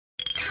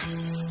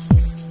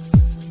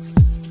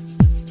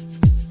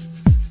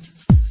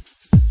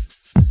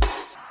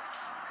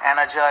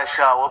Energized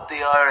show, up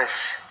the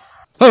Irish.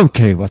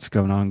 Okay, what's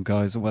going on,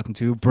 guys, and welcome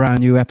to a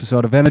brand new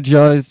episode of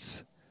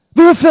Energized,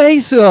 the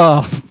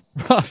face-off.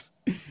 Ross,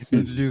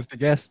 introduce the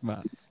guest,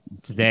 man.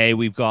 Today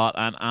we've got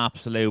an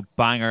absolute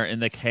banger in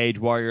the Cage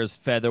Warriors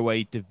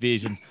featherweight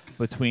division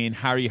between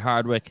Harry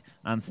Hardwick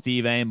and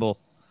Steve Aimable.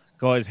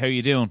 Guys, how are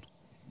you doing?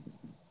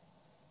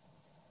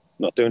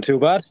 Not doing too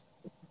bad.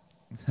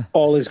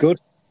 All is good.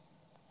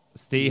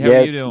 Steve, how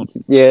are you doing?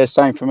 Yeah,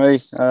 same for me.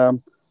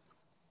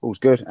 All's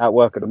good. At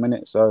work at the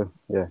minute, so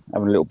yeah,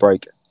 having a little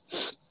break.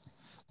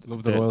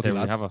 Love the world. There we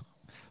have it.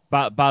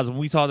 Baz, when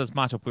we saw this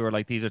matchup, we were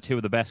like, these are two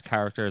of the best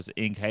characters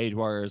in Cage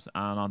Warriors,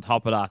 and on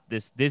top of that,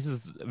 this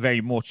is very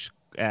much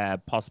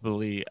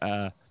possibly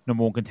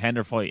number one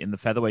contender fight in the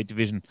featherweight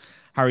division.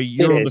 Harry,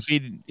 you're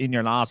undefeated in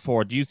your last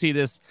four. Do you see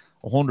this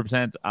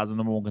 100% as a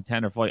number one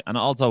contender fight? And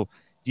also,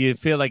 do you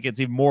feel like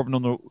it's even more of a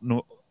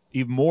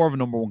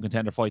number one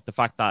contender fight, the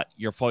fact that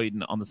you're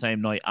fighting on the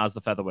same night as the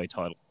featherweight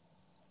title?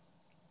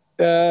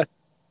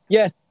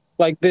 Yeah,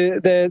 like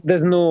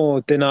there's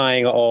no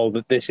denying at all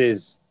that this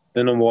is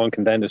the number one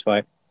contenders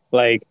fight.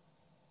 Like,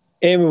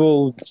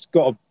 Aimable's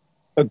got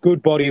a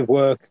good body of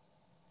work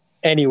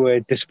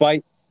anyway,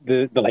 despite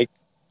the like,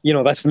 you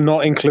know, that's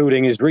not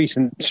including his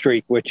recent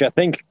streak, which I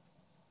think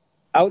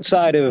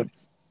outside of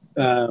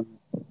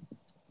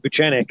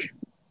Buchenik,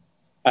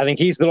 I think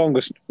he's the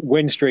longest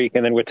win streak,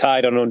 and then we're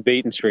tied on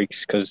unbeaten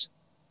streaks because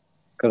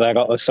I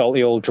got a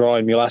salty old draw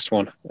in my last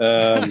one.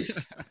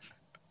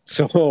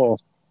 So,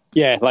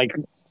 yeah, like,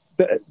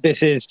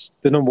 this is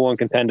the number one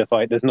contender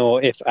fight. There's no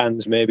ifs,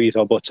 ands, maybes,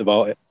 or buts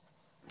about it.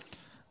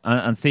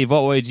 And Steve,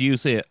 what way do you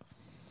see it?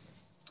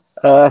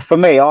 For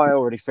me, I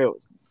already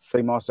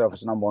see myself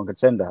as a number one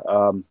contender.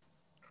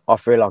 I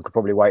feel I could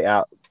probably wait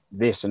out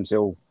this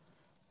until,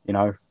 you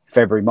know,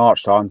 February,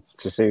 March time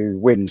to see who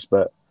wins,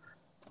 but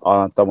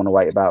I don't want to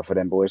wait about for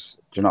them boys.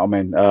 Do you know what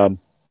I mean?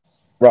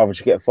 Rather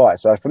just get a fight.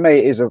 So for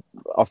me,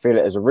 I feel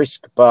it as a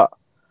risk, but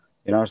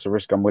you know, it's a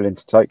risk I'm willing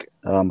to take.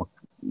 I'm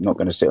not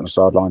going to sit on the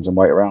sidelines and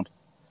wait around.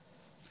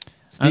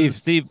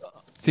 Steve,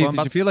 did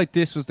you feel like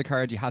this was the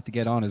card you had to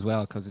get on as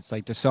well? Because it's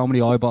like there's so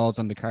many eyeballs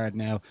on the card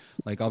now.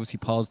 Like, obviously,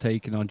 Paul's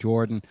taking on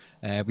Jordan.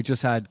 We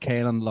just had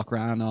Caelan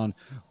Loughran on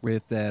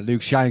with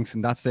Luke Shanks,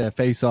 and that's a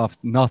face-off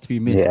not to be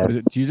missed. Yeah,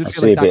 but do you just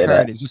feel like that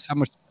card is just so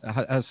much...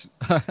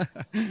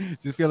 do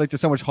you feel like there's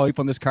so much hype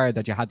on this card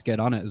that you had to get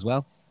on it as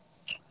well?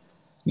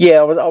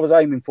 Yeah, I was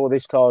aiming for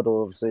this card,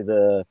 or obviously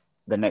the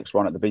next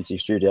one at the BT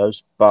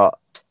Studios, but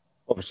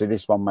obviously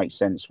this one makes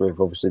sense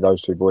with obviously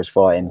those two boys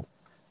fighting.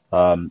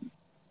 You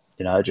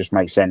know, it just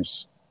makes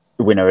sense.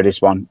 The winner of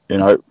this one, you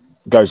know,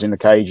 goes in the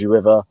cage.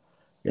 Whoever,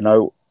 you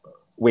know,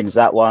 wins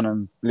that one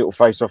and little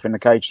face off in the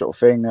cage sort of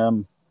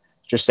thing,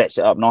 just sets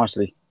it up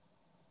nicely.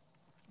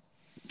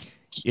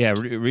 Yeah,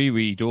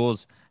 really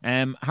does.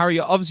 Harry,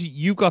 obviously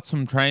you got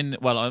some training.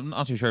 Well, I'm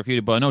not too sure if you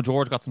did, but I know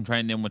George got some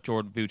training in with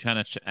Jordan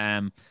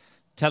Buchenik.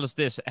 Tell us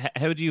this: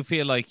 how do you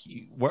feel like,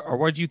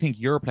 where do you think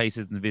your place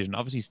is in the division?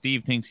 Obviously,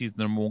 Steve thinks he's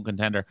the number one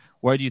contender.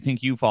 Where do you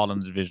think you fall in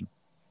the division?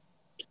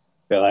 I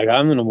feel like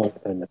I'm the number one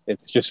contender.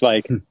 It's just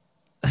like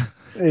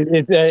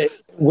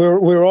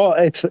we're all.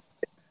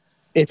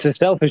 It's a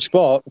selfish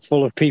sport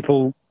full of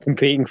people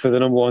competing for the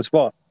number one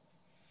spot.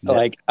 Yeah.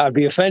 Like, I'd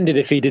be offended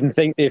if he didn't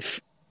think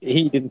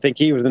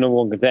he was the number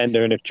one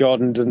contender, and if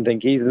Jordan doesn't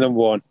think he's the number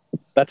one.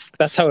 That's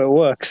how it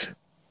works.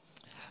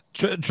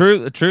 True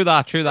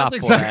that. That's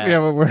exactly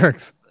how it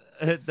works.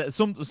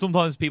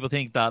 Sometimes people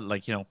think that,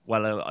 like, you know,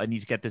 well, I need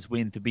to get this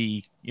win to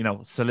be, you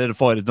know,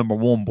 solidified as number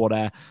one.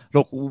 But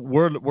look,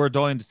 we're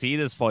dying to see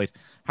this fight.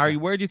 Harry,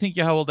 where do you think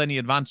you hold any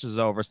advantages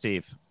over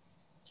Steve?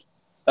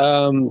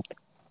 I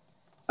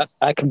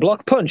can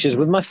block punches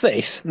with my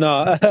face.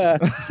 No,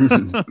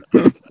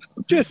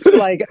 just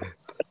like,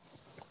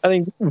 I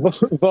think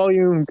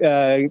volume,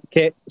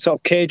 sort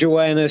of cage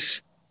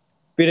awareness,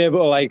 being able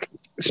to like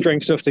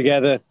string stuff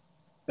together.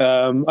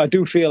 I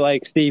do feel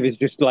like Steve is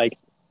just like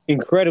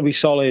incredibly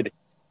solid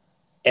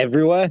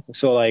everywhere.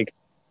 So like,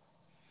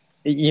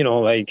 you know,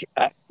 like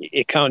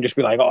it can't just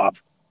be like, oh,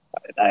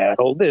 I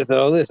hold this,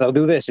 I'll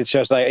do this. It's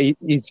just like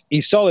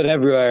he's solid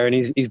everywhere, and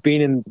he's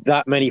been in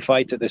that many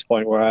fights at this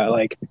point where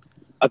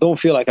I don't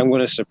feel like I'm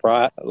going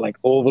to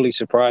overly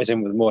surprise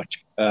him with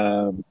much.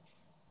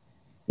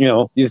 You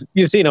know,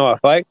 you've seen how I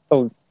fight.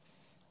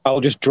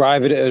 I'll just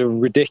drive it at a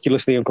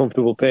ridiculously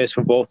uncomfortable pace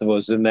for both of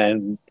us, and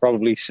then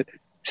probably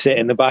sit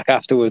in the back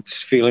afterwards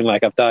feeling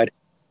like I've died.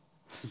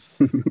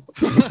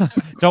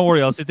 Don't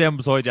worry, I'll sit down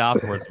beside you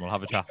afterwards and we'll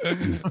have a chat.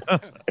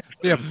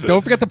 Yeah,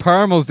 don't forget the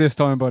Parmos this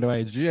time, by the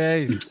way.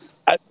 Jeez.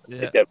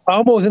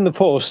 Parmos in the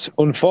post,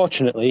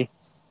 unfortunately,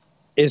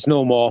 is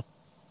no more.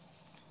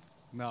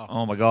 No.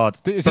 Oh my God.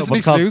 Is this an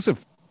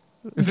exclusive?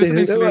 Is this an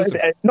exclusive?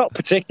 Not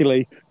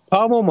particularly.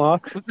 Parmo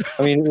Mark.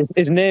 I mean,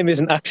 his name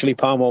isn't actually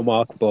Parmo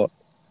Mark, but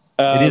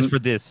it is for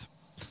this.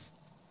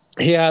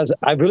 He has,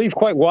 I believe,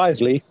 quite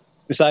wisely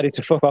decided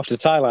to fuck off to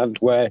Thailand,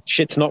 where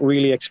shit's not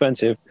really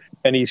expensive,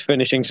 and he's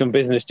finishing some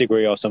business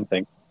degree or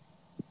something.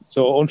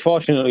 So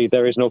unfortunately,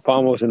 there is no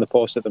Palmos in the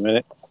post at the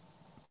minute.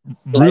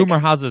 Rumor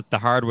has it the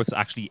Hardwicks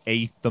actually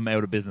ate them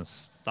out of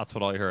business. That's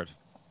what I heard.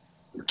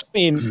 I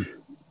mean,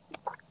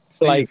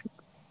 Steve, like,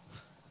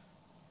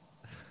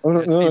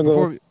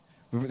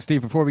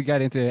 Steve, before we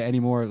get into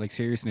any more like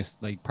seriousness,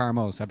 like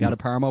Parmos, have you had a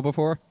Parmo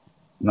before?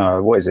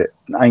 No, what is it?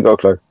 I ain't got a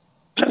clue.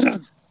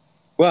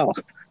 well,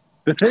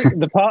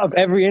 the part of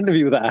every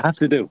interview that I have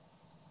to do.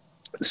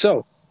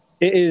 So,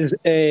 it's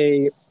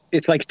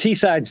like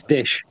Teesside's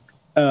dish.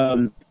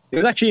 It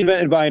was actually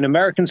invented by an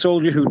American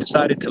soldier who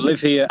decided to live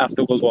here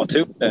after World War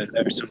II.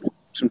 There's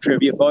some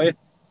trivia for you.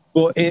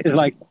 But it is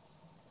like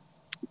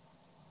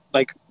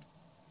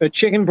a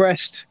chicken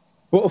breast,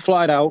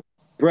 butterflied out,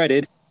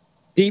 breaded,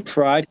 deep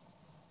fried,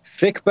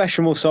 thick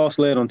bechamel sauce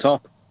laid on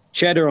top,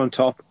 cheddar on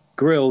top,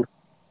 grilled,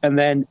 and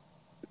then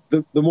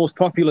the most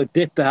popular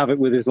dip to have it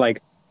with is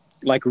like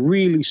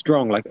really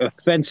strong, like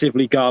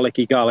offensively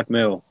garlicky garlic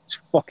mayo. It's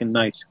fucking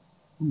nice.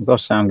 It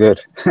does sound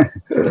good.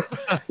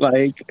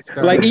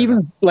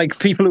 Even like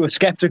people who were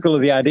skeptical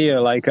of the idea,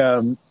 like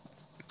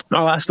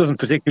Lass doesn't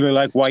particularly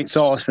like white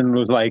sauce, and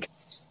was like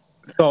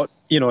thought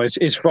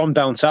is from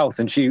down south,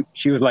 and she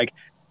was like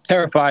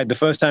terrified the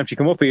first time she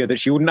came up here that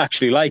she wouldn't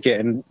actually like it,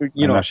 and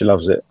now she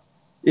loves it.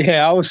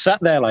 Yeah, I was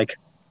sat there like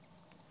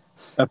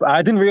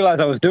I didn't realize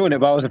I was doing it,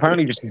 but I was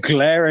apparently just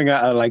glaring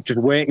at her, like just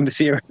waiting to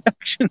see her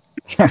reaction.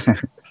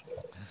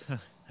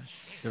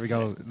 There we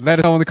go. Let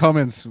us know in the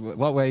comments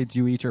what way do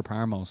you eat your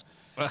Parmos.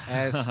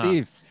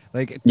 Steve,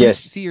 like, do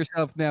yes. you see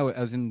yourself now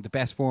as in the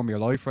best form of your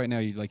life right now?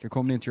 You're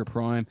coming into your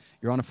prime.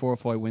 You're on a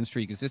 4-5 win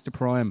streak. Is this the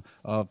prime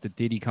of the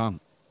Diddy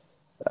Kong?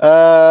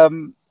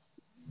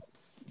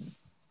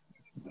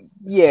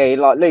 Yeah,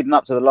 like leading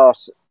up to the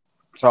last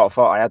title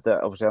fight I had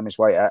that obviously I missed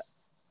weight at.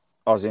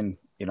 I was in,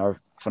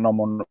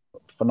 phenomenal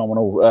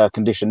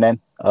condition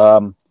then.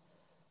 Thought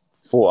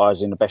I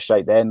was in the best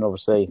shape then.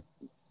 Obviously,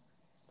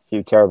 a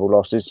few terrible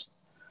losses.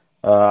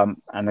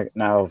 And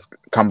now I've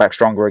come back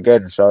stronger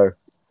again. So,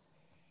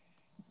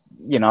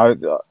 I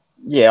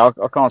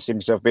can't see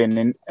myself being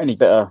in any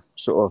better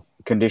sort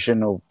of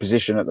condition or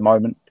position at the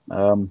moment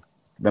than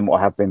what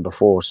I have been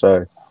before.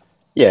 So,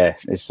 yeah,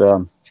 it's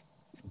a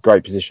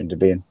great position to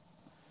be in.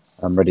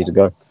 I'm ready to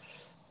go.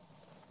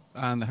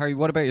 And Harry,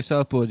 what about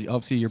yourself, bud?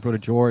 Obviously, your brother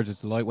George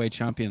is the lightweight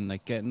champion.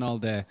 Like getting all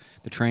the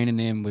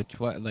training in with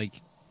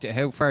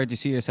how far do you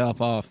see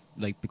yourself off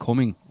like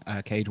becoming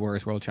a Cage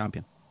Warriors world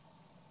champion?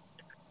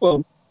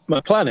 Well,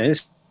 my plan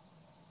is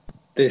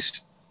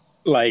this,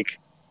 like,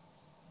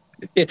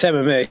 it's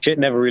MMA. Shit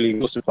never really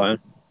goes to plan.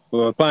 But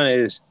my plan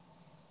is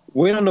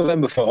win on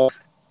November 4th,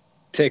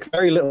 take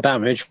very little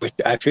damage, which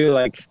I feel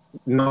like,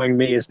 knowing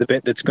me, is the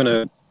bit that's going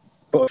to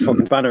put a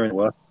fucking banner in the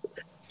work,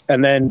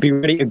 and then be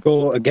ready to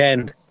go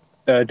again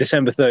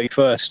December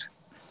 31st.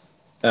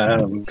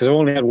 Because I've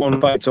only had one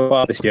fight so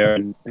far this year,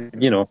 and,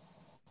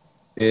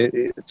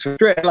 it's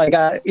like,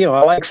 I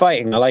like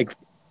fighting. I like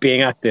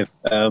being active.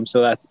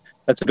 So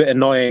that's a bit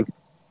annoying.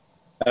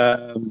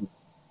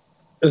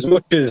 As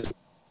much as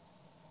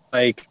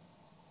like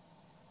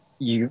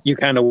you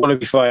kind of want to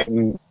be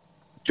fighting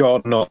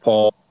Jordan or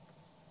Paul,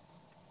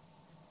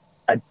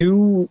 I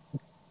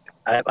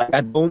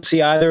don't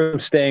see either of them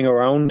staying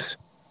around.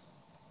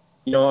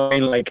 You know what I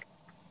mean? Like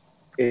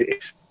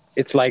it's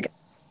like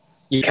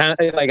you can't,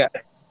 like,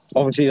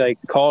 obviously, like,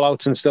 call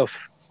outs and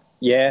stuff,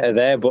 yeah, are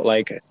there, but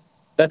like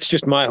that's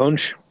just my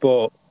hunch.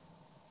 But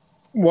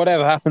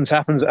whatever happens.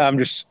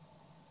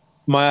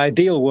 My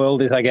ideal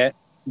world is I get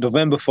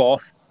November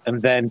 4th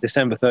and then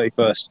December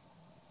 31st.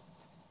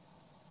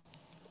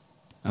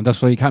 And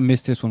that's why you can't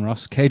miss this one,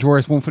 Ross. Cage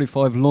Warriors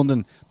 145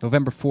 London,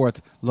 November 4th,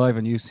 live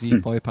on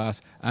UC Fight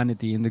Pass and at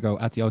the Indigo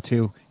at the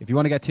O2. If you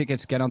want to get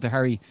tickets, get on to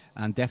Harry,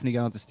 and definitely get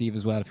on to Steve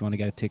as well if you want to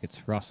get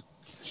tickets. Ross?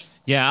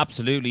 Yeah,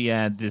 absolutely.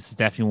 This is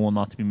definitely one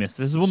not to be missed.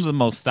 This is one of the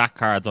most stacked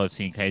cards I've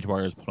seen Cage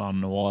Warriors put on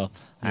in a while.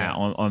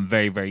 Yeah. I'm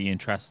very, very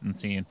interested in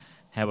seeing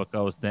how it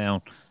goes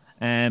down.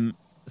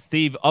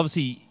 Steve,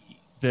 obviously,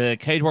 the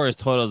Cage Warriors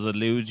titles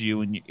elude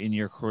you in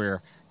your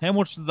career. How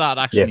much does that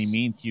actually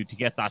mean to you to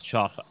get that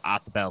shot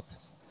at the belt?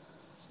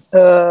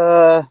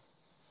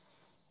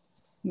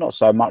 Not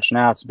so much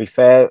now, to be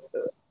fair.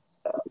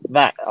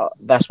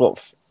 That's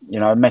what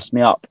messed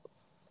me up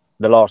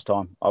the last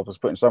time. I was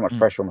putting so much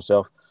pressure on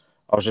myself.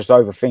 I was just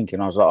overthinking.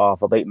 I was like,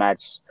 if I beat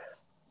Mads,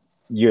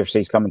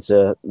 UFC's coming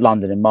to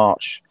London in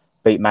March.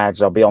 Beat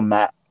Mads, I'll be on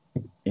that.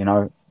 In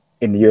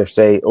the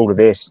UFC, all of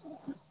this.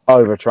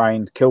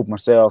 Overtrained, killed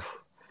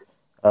myself.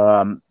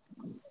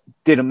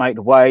 Didn't make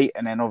the weight,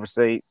 and then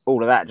obviously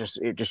all of that just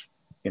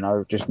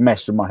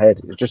messed with my head.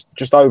 It was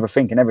just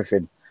overthinking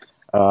everything.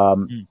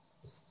 And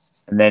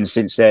then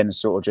since then,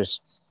 sort of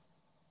just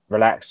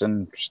relax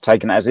and just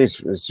taking it as is.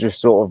 It's just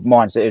sort of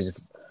mindset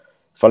is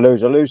if I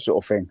lose, I lose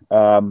sort of thing.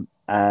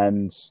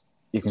 And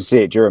you can see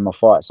it during my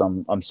fights.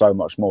 I'm so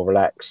much more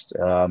relaxed,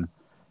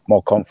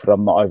 more confident.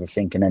 I'm not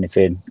overthinking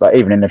anything. But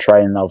even in the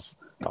training, I've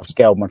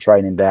scaled my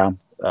training down.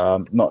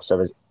 Not so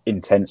as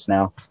intense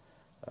now.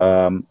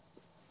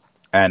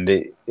 And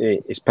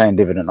it's paying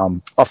dividend.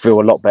 I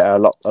feel a lot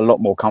better, a lot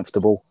more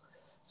comfortable.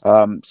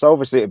 So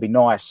obviously it'd be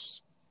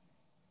nice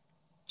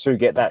to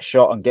get that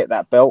shot and get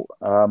that belt,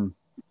 because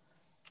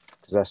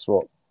that's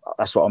what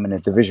I'm in a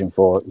division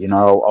for. You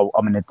know,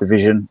 I'm in a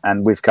division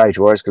and with Cage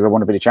Warriors because I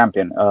want to be the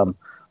champion. I'm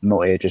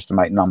not here just to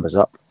make numbers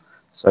up.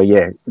 So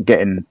yeah,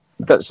 getting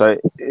that. So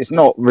it's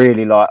not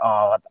really like,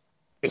 oh,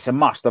 it's a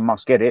must. I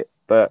must get it,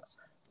 but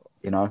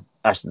you know,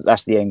 that's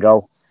the end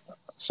goal.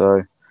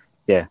 So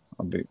yeah,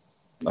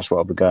 that's what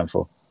I'll be going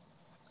for.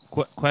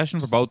 Question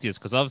for both of you,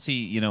 because obviously,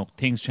 you know,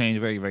 things change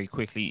very, very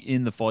quickly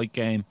in the fight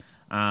game,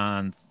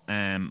 and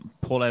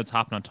pullouts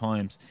happen at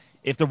times.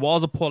 If there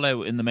was a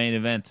pullout in the main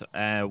event,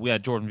 we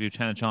had Jordan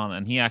Vucenic on,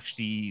 and he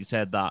actually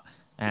said that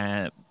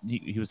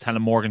he was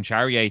telling Morgan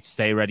Charrier to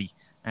stay ready.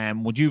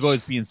 Would you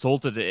guys be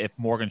insulted if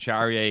Morgan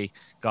Charrier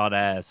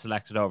got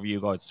selected over you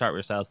guys? Start with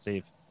yourself,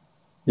 Steve.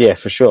 Yeah,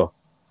 for sure.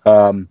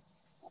 I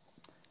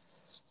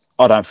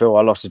don't feel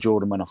I lost to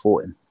Jordan when I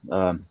fought him.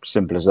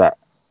 Simple as that.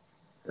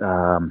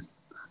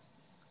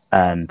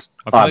 And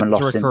I haven't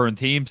lost. That's a recurring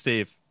theme,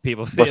 Steve.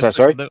 People feel. What's that,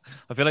 sorry?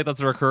 I feel like that's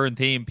a recurring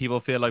theme.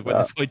 People feel like when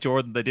they fight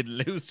Jordan, they didn't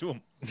lose to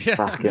him.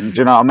 Fucking, do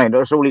you know what I mean?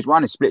 That's all he's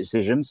won is split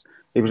decisions.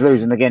 He was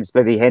losing against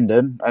bloody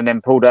Hendon and then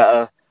pulled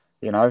out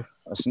a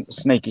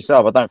sneaky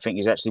sub. I don't think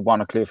he's actually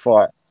won a clear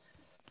fight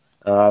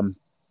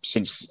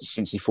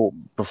since he fought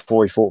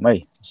before he fought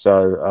me.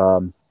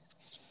 So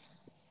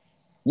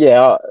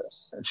yeah.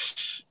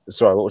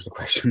 Sorry, what was the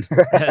question?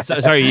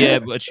 Sorry, yeah,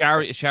 but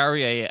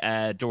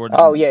Charrier, Jordan.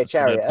 Oh yeah,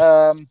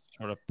 Charrier.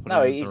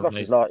 No, he's lost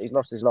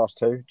his last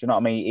two. Do you know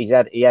what I mean?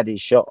 He had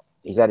his shot.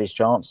 He's had his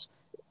chance.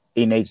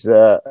 He needs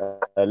to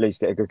at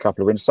least get a good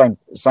couple of wins.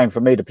 Same for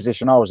me. The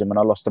position I was in when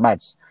I lost to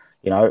Mads.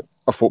 You know,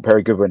 I fought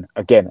Perry Goodwin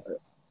again.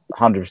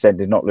 100%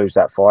 did not lose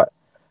that fight.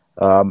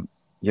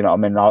 You know what I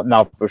mean? Now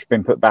I've just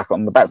been put back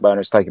on the back burner.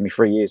 It's taken me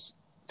 3 years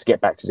to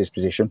get back to this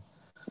position.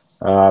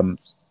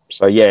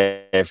 So yeah,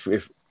 if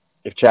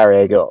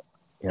Charrier got,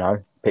 you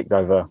know, picked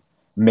over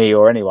me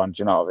or anyone,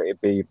 do you know,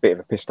 it'd be a bit of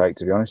a piss take,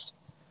 to be honest.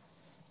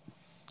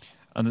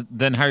 And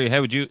then Harry, how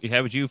would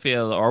you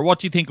feel, or what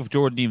do you think of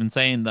Jordan even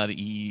saying that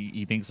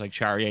he thinks like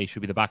Charrier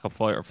should be the backup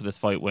fighter for this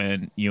fight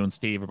when you and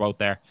Steve are both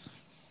there?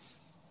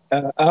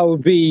 I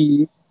would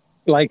be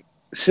like,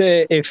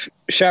 say if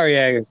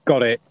Charrier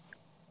got it,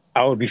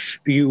 I would be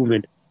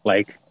fuming,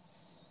 like,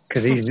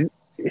 because he's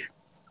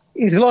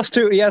lost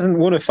to, he hasn't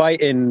won a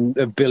fight in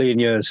a billion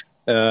years.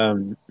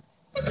 Oh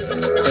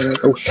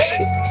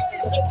shit!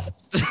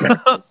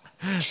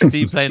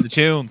 Steve playing the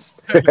tunes.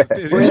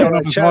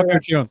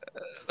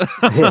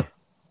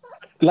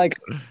 Like,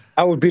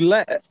 I would be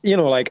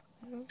like,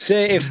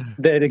 say if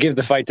they give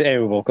the fight to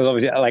Aimable, because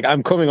obviously, like,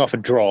 I'm coming off a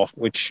draw,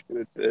 which,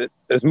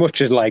 as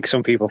much as like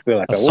some people feel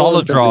like a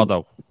solid draw,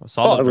 though. A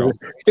solid draw.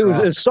 It was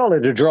as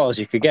solid a draw as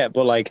you could get,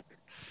 but like,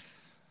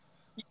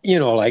 you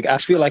know, like, I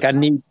feel like I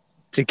need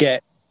to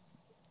get.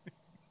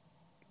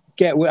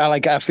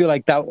 Like, I feel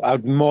like that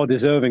I'm more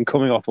deserving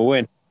coming off a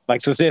win.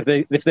 Like, so say if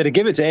they'd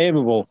give it to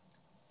Aimable,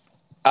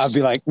 I'd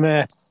be like,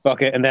 meh,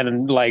 fuck it, and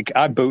then like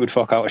I'd booted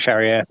fuck out of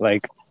Charrier,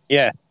 like,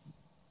 yeah.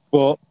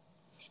 But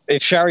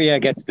if Charrier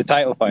gets the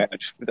title fight,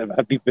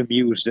 I'd be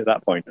bemused at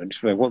that point. I'd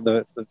just be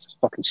like, that's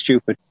fucking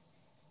stupid.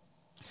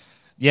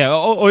 Yeah,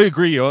 I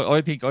agree. I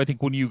think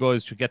one of you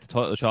guys should get the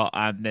title shot,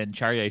 and then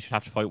Charrier should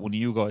have to fight one of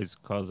you guys,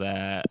 because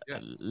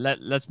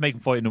let's make him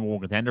fight in a more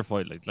contender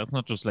fight. Like, let's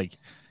not just like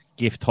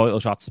gift title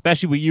shots,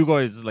 especially with you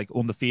guys like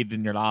undefeated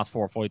in your last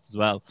 4 fights as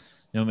well.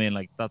 You know what I mean?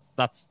 Like,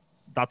 that's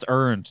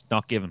earned,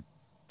 not given.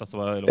 That's the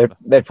way I look at it.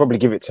 They'd probably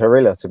give it to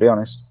Harilla, to be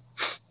honest.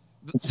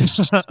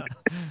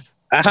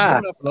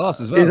 Aha!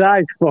 Loss as well. His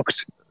eyes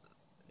fucked.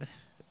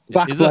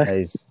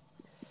 Backless.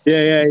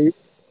 Yeah.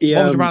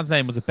 What was your man's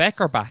name? Was it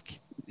Beck or Back?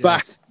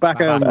 Back.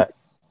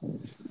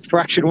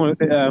 Fractured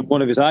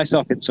one of his eye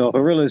sockets, so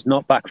Harilla's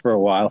not back for a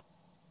while.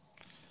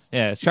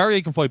 Yeah,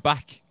 Charrier can fight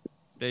back.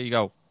 There you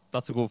go.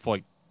 That's a good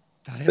fight.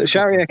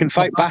 Charrier can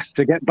fight back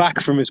to get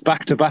back from his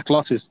back-to-back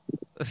losses.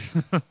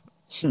 I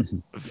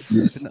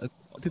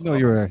didn't know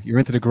you're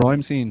into the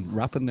grime scene,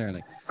 rapping there,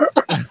 like.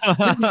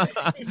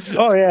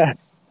 Oh yeah,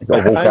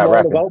 I'm all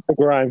about the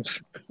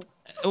grimes.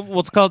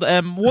 What's called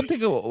one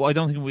thing I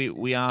don't think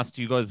we asked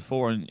you guys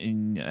before,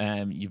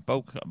 and you've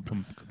both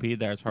competed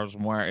there as far as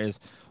I'm aware, is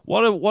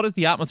what is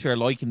the atmosphere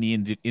like in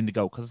the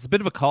Indigo? Because it's a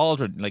bit of a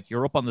cauldron. Like,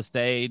 you're up on the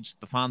stage,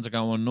 the fans are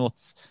going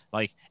nuts.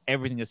 Like,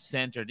 everything is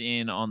centered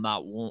in on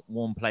that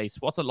one place.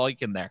 What's it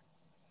like in there?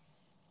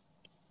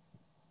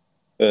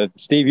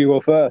 Steve, you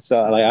go first.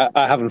 Like,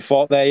 I haven't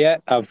fought there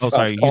yet.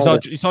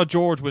 You saw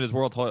George win his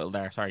world title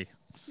there. Sorry.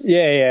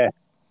 Yeah.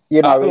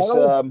 You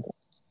know,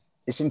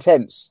 it's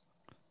intense.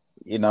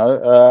 You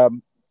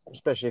know,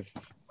 especially if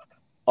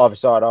either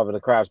the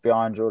crowd's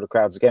behind you or the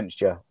crowd's against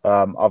you.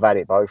 I've had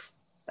it both,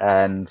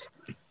 and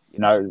you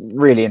know,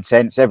 really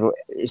intense.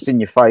 It's in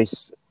your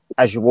face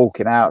as you're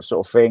walking out,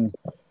 sort of thing.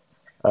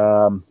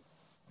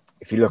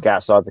 If you look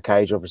outside the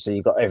cage, obviously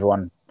you've got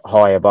everyone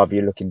high above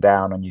you looking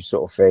down on you,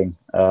 sort of thing.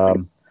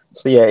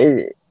 So yeah,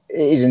 it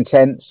is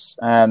intense,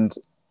 and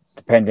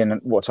depending on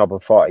what type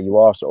of fighter you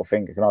are, sort of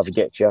thing, it can either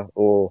get you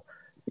or,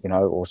 you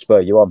know, or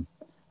spur you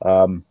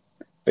on.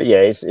 but yeah,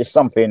 it's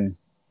something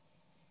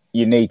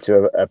you need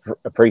to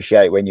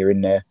appreciate when you're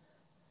in there.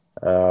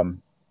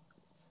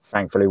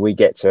 Thankfully, we'll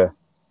get to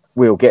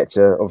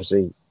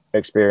obviously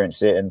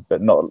experience it,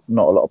 but not a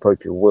lot of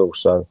people will.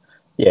 So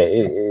yeah,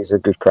 it is a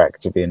good crack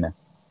to be in there.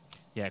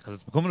 Yeah, because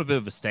it's becoming a bit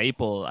of a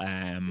staple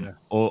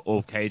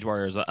of Cage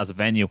Warriors as a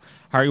venue.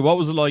 Harry, what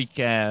was it like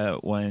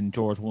when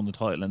George won the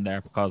title in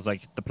there? Because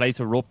like the place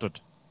erupted.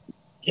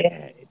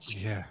 Yeah,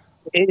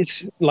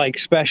 it's like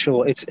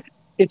special.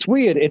 It's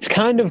weird. It's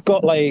kind of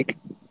got like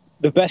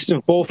the best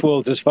of both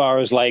worlds as far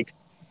as like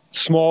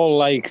small,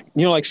 like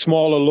like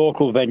smaller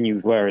local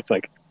venues where it's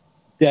like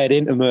dead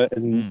intimate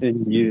and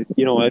you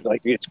know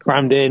like it's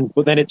crammed in,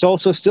 but then it's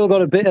also still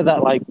got a bit of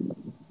that like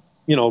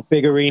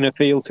big arena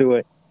feel to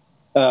it.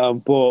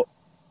 But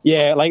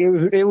yeah, like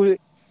it was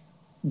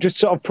just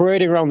sort of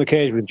parading around the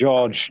cage with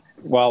George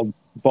while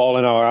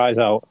bawling our eyes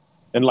out,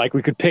 and like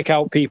we could pick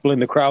out people in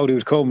the crowd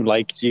who'd come.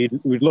 Like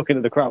we'd look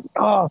into the crowd.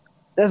 Oh,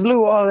 there's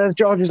Lou. Oh, there's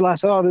George's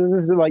lass. Oh,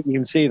 like you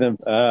can see them.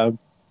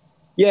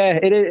 Yeah,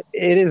 it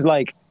is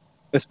like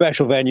a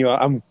special venue.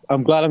 I'm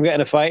glad I'm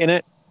getting a fight in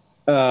it.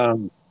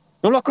 I'm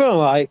not gonna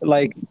lie.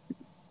 Like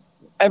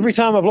every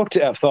time I've looked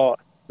at it, I've thought,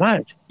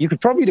 man, you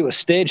could probably do a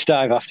stage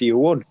dive after you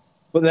won.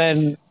 But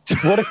then,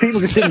 what if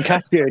people just didn't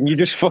catch you and you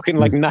just fucking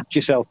like napped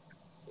yourself?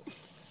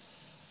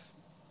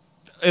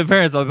 In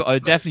fairness,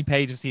 I'd definitely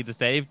pay to see the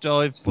stage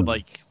dive, but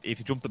like if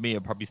you jumped at me,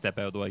 I'd probably step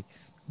out of the way.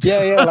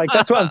 Yeah, like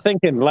that's what I'm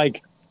thinking.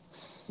 Like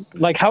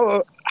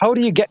how do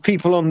you get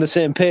people on the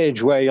same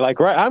page where you're like,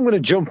 right, I'm going to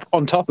jump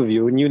on top of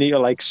you, and you need to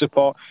like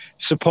support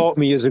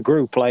me as a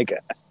group. Like,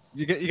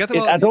 you get them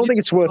all, I don't think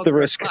it's worth the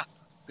risk.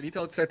 They need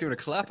to start doing a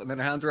clap, and then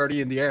their hands are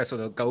already in the air, so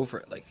they'll go for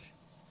it. Like.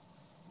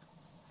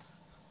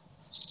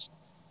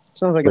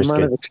 Sounds like a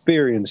man of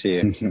experience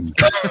here.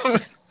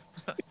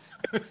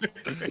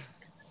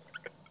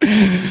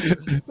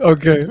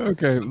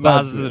 Okay.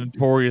 Baz is a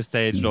notorious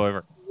stage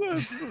diver.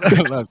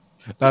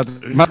 Lads,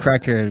 Matt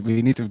Crack here.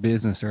 We need to have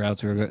business, or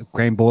else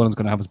Graham Boland's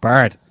going to have us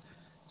barred.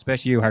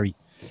 Especially you, Harry.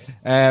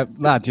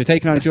 Lads, you're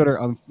taking on each other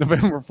on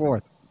November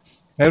 4th.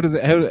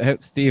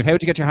 Steve, how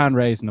did you get your hand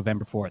raised on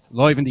November 4th?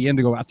 Live in the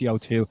Indigo at the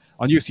O2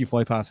 on UFC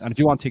Fight Pass. And if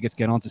you want tickets,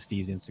 get onto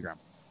Steve's Instagram.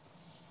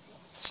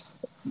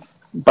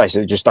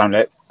 Basically, just don't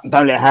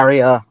let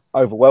Harry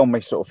overwhelm me,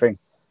 sort of thing.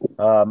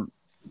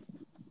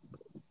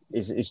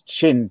 His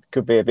chin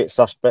could be a bit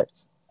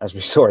suspect, as we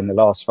saw in the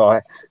last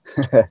fight.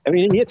 I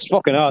mean, he hits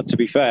fucking hard, to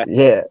be fair.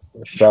 Yeah,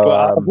 so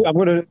I'm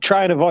going to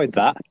try and avoid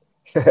that.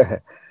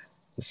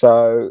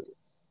 So,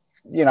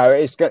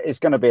 it's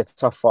going to be a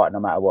tough fight no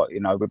matter what.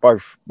 We're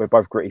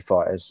both gritty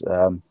fighters.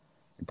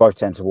 We both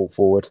tend to walk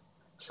forward,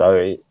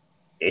 so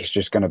it's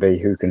just going to be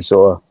who can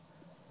sort of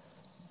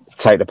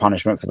take the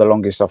punishment for the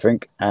longest, I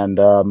think, and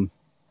go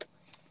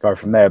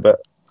from there.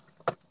 But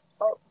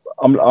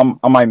I'm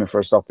aiming for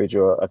a stoppage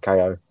or a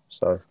KO,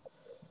 so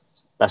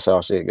that's how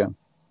I see it going.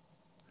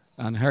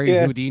 And Harry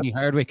Houdini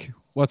Hardwick,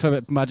 what type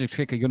of magic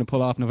trick are you going to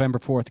pull off November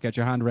 4th to get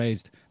your hand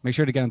raised? Make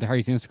sure to get onto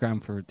Harry's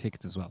Instagram for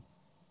tickets as well.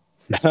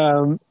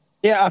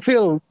 Yeah, I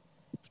feel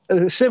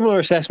a similar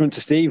assessment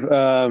to Steve.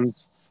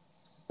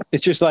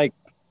 It's just like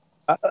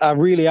I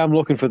really am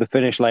looking for the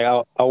finish. Like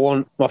I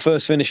want my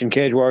first finish in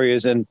Cage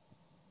Warriors, and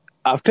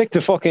I've picked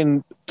a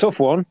fucking tough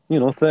one.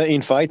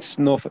 13 fights,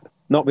 not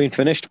being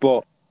finished,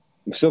 but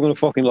I'm still going to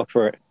fucking look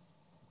for it.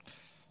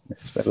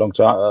 It's been a long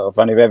time. I've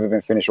only ever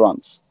been finished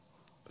once,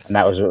 and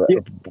that was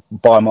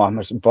by my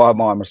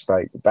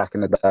mistake back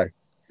in the day.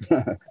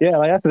 Yeah,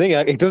 like that's the thing.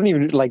 It doesn't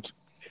even like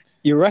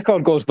your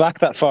record goes back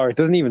that far. It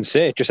doesn't even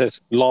say. It just says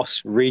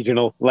loss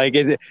regional. Like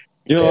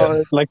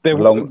like they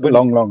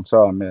long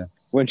time. Yeah,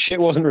 when shit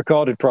wasn't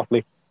recorded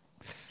properly.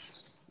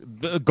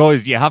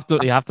 Guys, you have to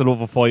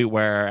love a fight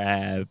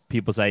where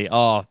people say,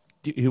 "Oh,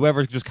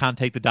 whoever just can't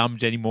take the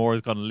damage anymore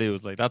is going to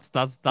lose." Like that's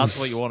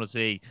what you want to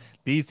see.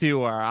 These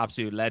two are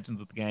absolute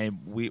legends of the game.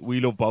 We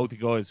love both you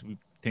guys. We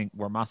think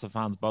we're massive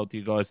fans of both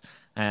you guys.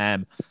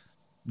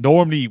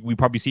 Normally we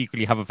probably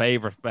secretly have a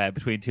favorite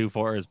between two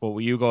fighters, but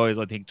with you guys,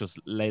 I think just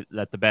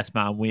let the best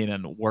man win,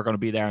 and we're going to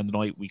be there in the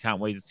night. We can't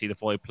wait to see the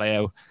fight play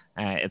out.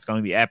 It's going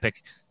to be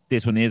epic.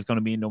 This one is going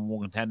to be number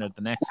one contender.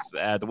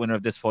 The winner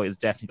of this fight is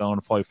definitely going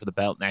to fight for the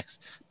belt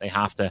next. They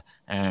have to.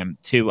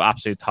 Two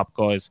absolute top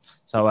guys.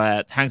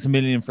 So thanks a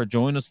million for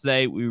joining us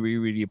today. We really,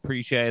 really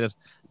appreciate it.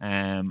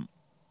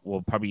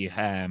 We'll probably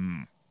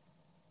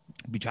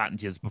be chatting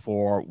to you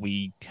before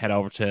we head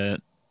over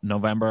to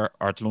November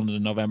or to London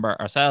in November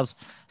ourselves.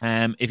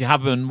 If you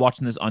have been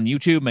watching this on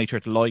YouTube, make sure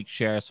to like,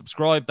 share,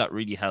 subscribe. That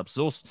really helps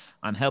us,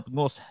 and helping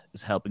us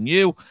is helping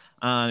you.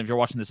 And if you're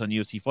watching this on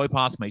UFC Fight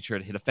Pass, make sure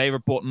to hit a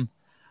favorite button.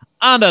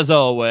 And as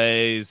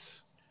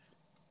always,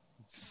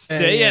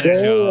 stay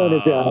energized.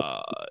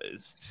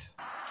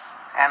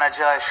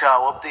 Energized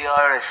show, up the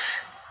Irish.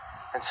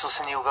 Been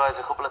sussing you guys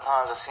a couple of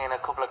times. I've seen a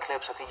couple of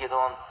clips. I think you've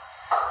done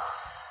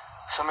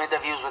some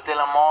interviews with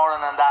Dylan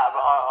Moran and that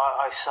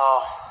I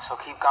saw. So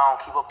keep going,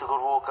 keep up the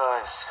good work,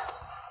 guys.